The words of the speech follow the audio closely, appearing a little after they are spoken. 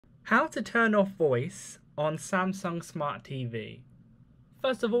How to turn off voice on Samsung Smart TV.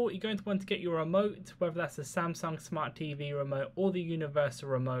 First of all, you're going to want to get your remote, whether that's the Samsung Smart TV remote or the universal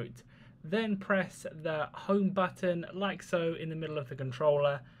remote. Then press the home button like so in the middle of the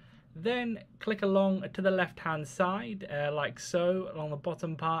controller. Then click along to the left hand side like so along the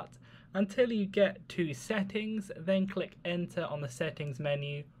bottom part until you get to settings. Then click enter on the settings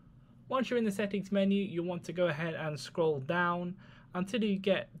menu. Once you're in the settings menu, you want to go ahead and scroll down until you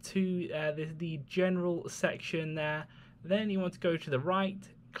get to the general section there. Then you want to go to the right,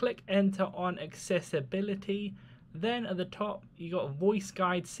 click enter on accessibility. Then at the top you got voice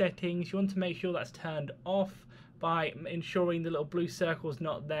guide settings. You want to make sure that's turned off by ensuring the little blue circle is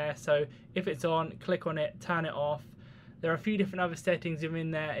not there. So if it's on, click on it, turn it off. There are a few different other settings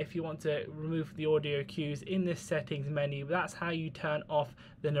in there if you want to remove the audio cues in this settings menu. That's how you turn off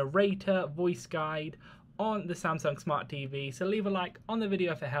the narrator voice guide on the Samsung Smart TV. So leave a like on the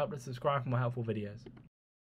video if it helped and subscribe for more helpful videos.